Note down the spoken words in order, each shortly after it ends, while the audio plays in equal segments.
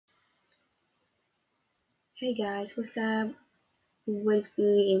Hey guys, what's up? What's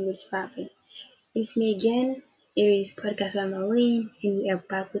good and what's poppin'? It's me again. It is Podcast by Marlene, and we are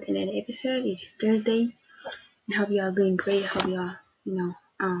back with another episode. It is Thursday. I hope y'all doing great. I hope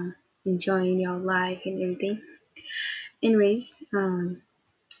y'all, enjoying your life and everything. Anyways, I'm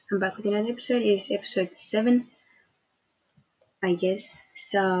back with another episode. It is episode 7, I guess.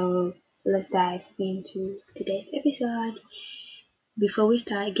 So let's dive into today's episode. Before we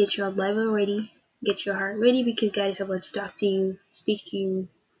start, get your Bible ready, get your heart ready because God is about to talk to you, speak to you,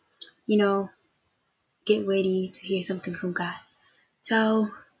 you know, get ready to hear something from God. So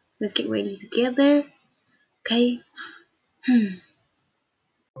let's get ready together. Okay.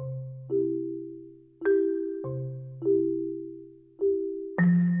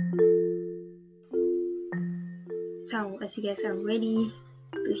 So as you guys are ready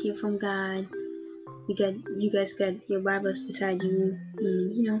to hear from God, you guys got your Bibles beside you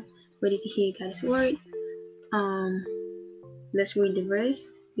and ready to hear God's word. Um let's read the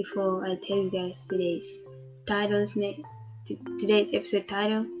verse before I tell you guys today's episode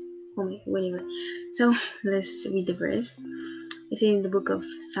title. Oh my whatever. So let's read the verse. It's in the book of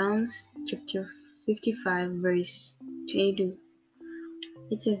Psalms chapter 55 verse 22.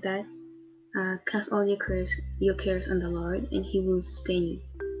 It says that cast all your cares on the Lord, and He will sustain you.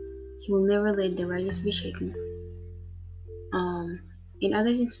 He will never let the righteous be shaken. Um, in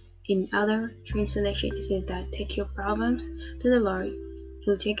other in other translation, it says that take your problems to the Lord.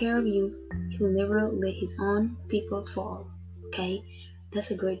 He'll take care of you. He will never let His own people fall. Okay,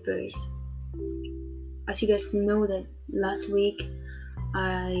 that's a great verse. As you guys know that last week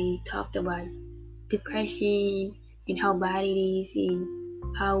I talked about depression and how bad it is and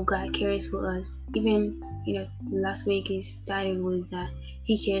how God cares for us. Even last week his title was that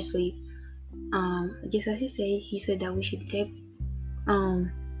He cares for you. Just as He said that we should take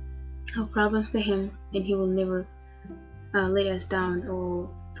um our problems to Him and He will never let us down or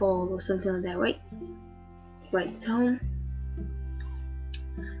fall or something like that, right? Right. So,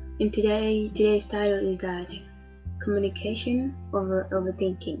 and today's title is that communication over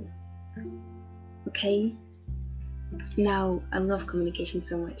overthinking. Okay. Now, I love communication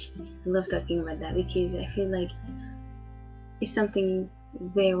so much. I love talking about that because I feel like it's something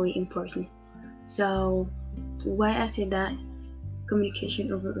very important. So, why I say that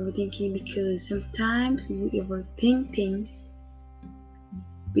communication over overthinking? Because sometimes we overthink things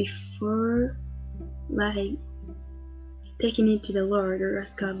before, like, taking it to the Lord or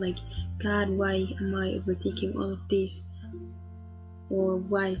ask God, like, God, why am I overthinking all of this? Or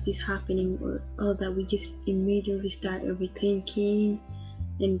why is this happening? Or all that we just immediately start overthinking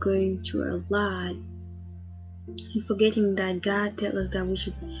and going through a lot and forgetting that God tells us that we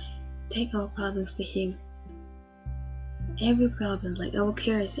should take our problems to Him. Every problem, like our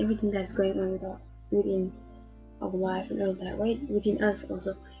cares, everything that's going on within our life and all that, right? Within us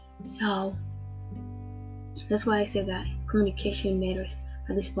also. So that's why I said that communication matters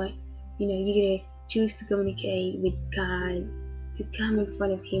at this point. You gotta choose to communicate with God, to come in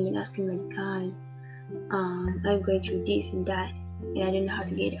front of Him and ask Him like, God, I'm going through this and that, and I don't know how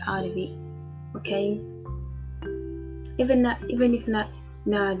to get out of it. Okay, even if not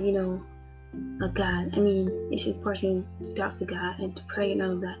a God. I mean, it's important to talk to God and to pray and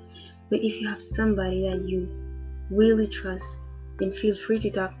all that. But if you have somebody that you really trust and feel free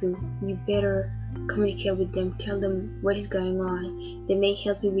to talk to, you better communicate with them. Tell them what is going on. They may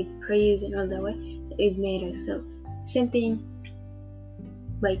help you with prayers and all that way. So it matters. So same thing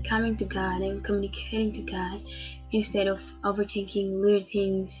by coming to God and communicating to God instead of overthinking little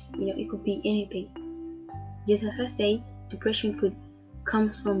things. It could be anything. Just as I say, depression could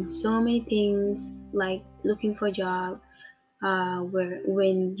comes from so many things like looking for a job, where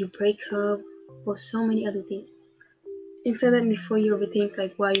when you break up, or so many other things. And so that before you overthink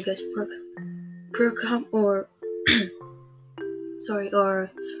like why you guys broke up, or sorry, or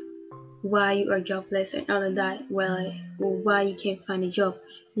why you are jobless and all of that, well, or why you can't find a job,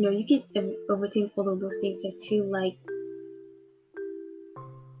 you can overthink all of those things and feel like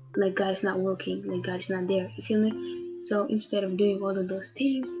God is not working, like God is not there. You feel me? So instead of doing all of those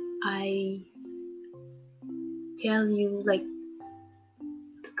things, I tell you like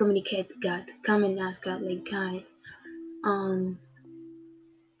to communicate to God, to come and ask God, like, God, um,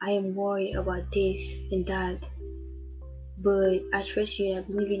 I am worried about this and that, but I trust you and I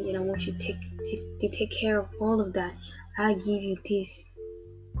believe in you and I want you to take care of all of that. I give you this.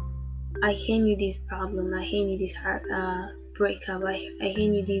 I hand you this problem. I hand you this heart breakup. I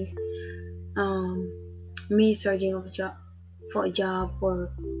hand you this um me searching of a job for a job or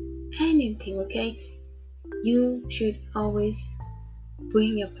anything. Okay, you should always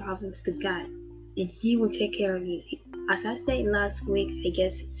bring your problems to God. and He will take care of you. As I said last week, I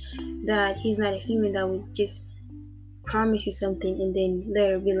guess, that He's not a human that will just promise you something and then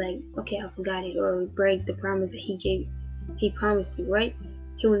later be like, okay, I forgot it, or break the promise that He promised you, right?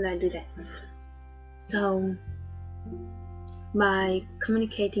 He will not do that. So by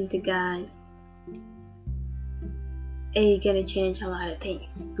communicating to God, it's gonna change a lot of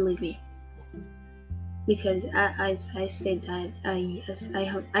things, believe me. Because I said that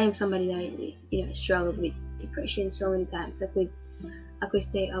I am somebody that struggled with depression so many times. I could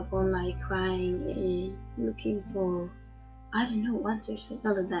stay up all night crying and looking for, I don't know, answers and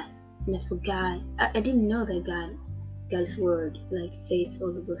all of that, and I forgot. I didn't know that God's word like says all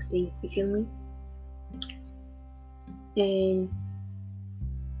of those things. You feel me? And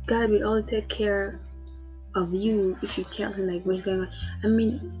God will all take care of you if you tell Him like what's going on. I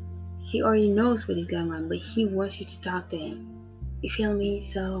mean, He already knows what is going on, but He wants you to talk to Him. You feel me?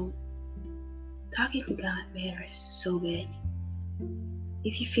 So talking to God matters so bad.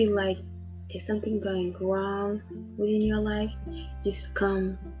 If you feel like there's something going wrong within your life, just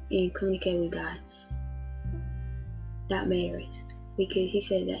come and communicate with God. That matters, because He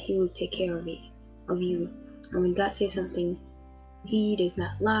said that He will take care of you. And when God says something, He does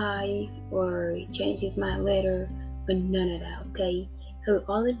not lie or change His mind later, but none of that. Okay, He will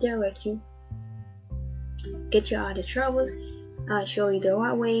always direct you, get you out of troubles, show you the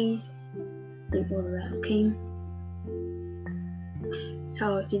right ways, and all of that. Okay.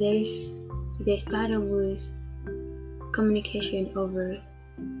 So today's title was communication over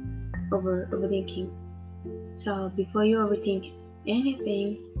overthinking. So before you overthink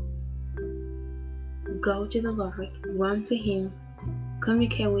anything, go to the Lord, run to Him,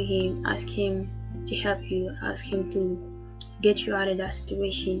 communicate with Him, ask Him to help you, ask Him to get you out of that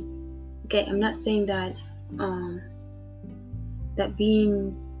situation. Okay, I'm not saying that that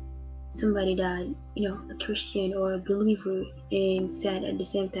being somebody that a Christian or a believer and sad at the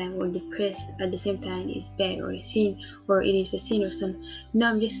same time or depressed at the same time is bad or a sin, or it is a sin or something. No,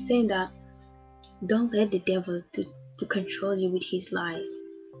 I'm just saying that don't let the devil to control you with his lies.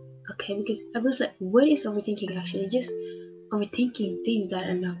 Okay, because I was like, what is overthinking actually? Just overthinking things that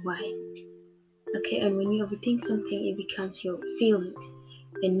are not right. Okay, and when you overthink something, it becomes your feelings,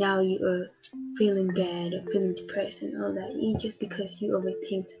 and now you are feeling bad or feeling depressed and all that. It's just because you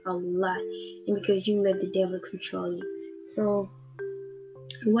overthinked a lot and because you let the devil control you. So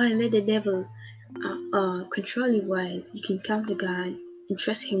why let the devil control you while you can come to God and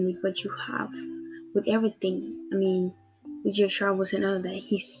trust Him with what you have, with everything? I mean, with your troubles and all that.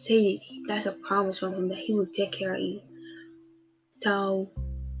 He said it. That's a promise from Him that He will take care of you. So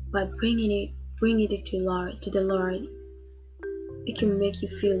by bringing it to the Lord, it can make you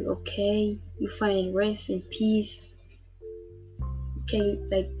feel okay. You find rest and peace. Okay,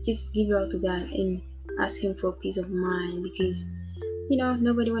 like just give it all to God and ask Him for peace of mind, because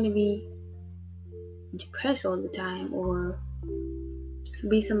nobody want to be depressed all the time or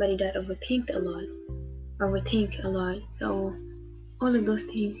be somebody that overthink a lot. So all of those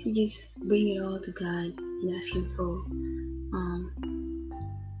things, you just bring it all to God and ask Him um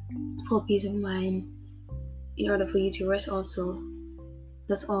for peace of mind in order for you to rest also.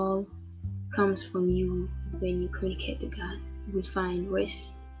 That's all comes from you when you communicate to God. You will find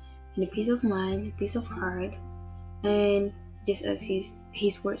rest and a peace of mind, a peace of heart, and just as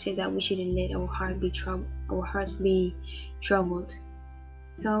His word said that we shouldn't let our hearts be troubled.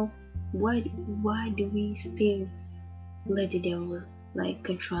 So why do we still let the devil like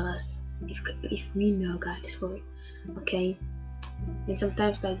control us if we know God's word? Okay, and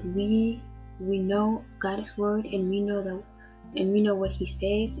sometimes like we know God's word and we know that and we know what He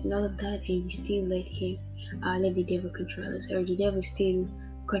says and all of that, and we still let the devil control us, or the devil still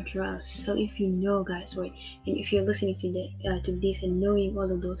control us. So if you know God's word and if you're listening to this and knowing all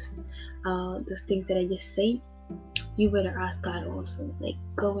of those things that I just said, you better ask God also. Like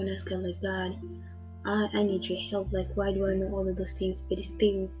go and ask God, like, God, I need your help. Like, why do I know all of those things but I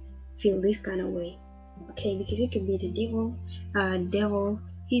still feel this kind of way? Okay, because it could be the devil. Devil,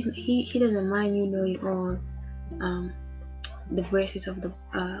 he doesn't mind you knowing all the verses of the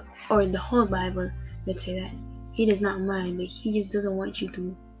or the whole Bible. Let's say that he does not mind, but he just doesn't want you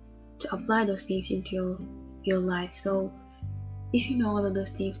to apply those things into your life. So if you know all of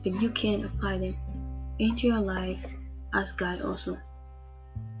those things but you can't apply them into your life, ask God also,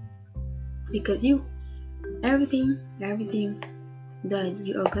 because everything that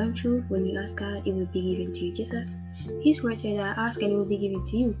you are going through, when you ask God, it will be given to you. Just as His word said that ask and it will be given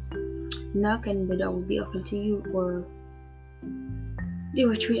to you. Knock and the door will be open to you. Or there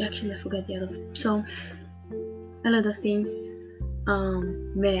were three actually, I forgot the other. So all of those things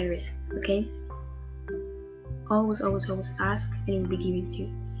matters. Okay. always ask and it will be given to you.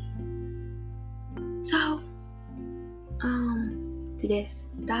 So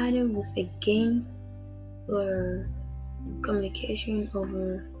today's title was again or communication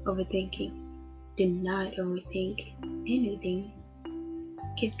over overthinking. Do not overthink anything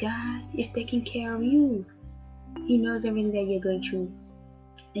because God is taking care of you. He knows everything that you're going through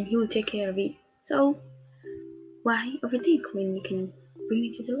and He will take care of it. So why overthink when you can bring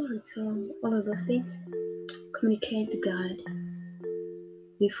it to the Lord? So all of those things, communicate to God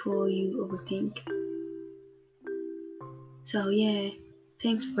before you overthink. So yeah,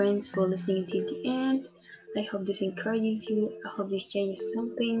 thanks friends for listening to the end. I hope this encourages you. I hope this changes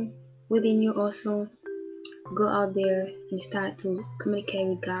something within you also. Go out there and start to communicate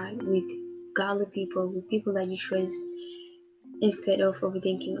with God, with godly people, with people that you trust instead of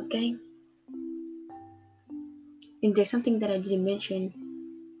overthinking, okay? If there's something that I didn't mention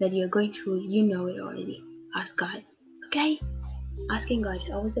that you're going through, you know it already. Ask God, okay? Asking God is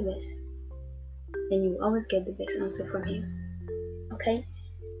always the best, and you always get the best answer from Him, okay?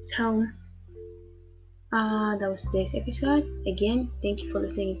 So, that was today's episode. Again, thank you for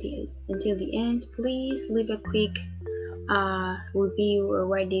listening until the end. Please leave a quick review or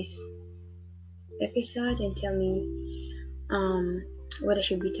write this episode and tell me what I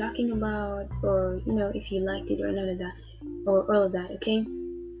should be talking about, or if you liked it or none of that, or all of that. Okay,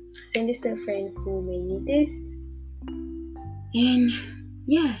 send this to a friend who may need this. And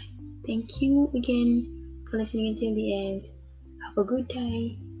yeah, thank you again for listening until the end. Have a good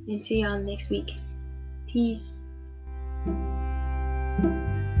day and see y'all next week. Peace.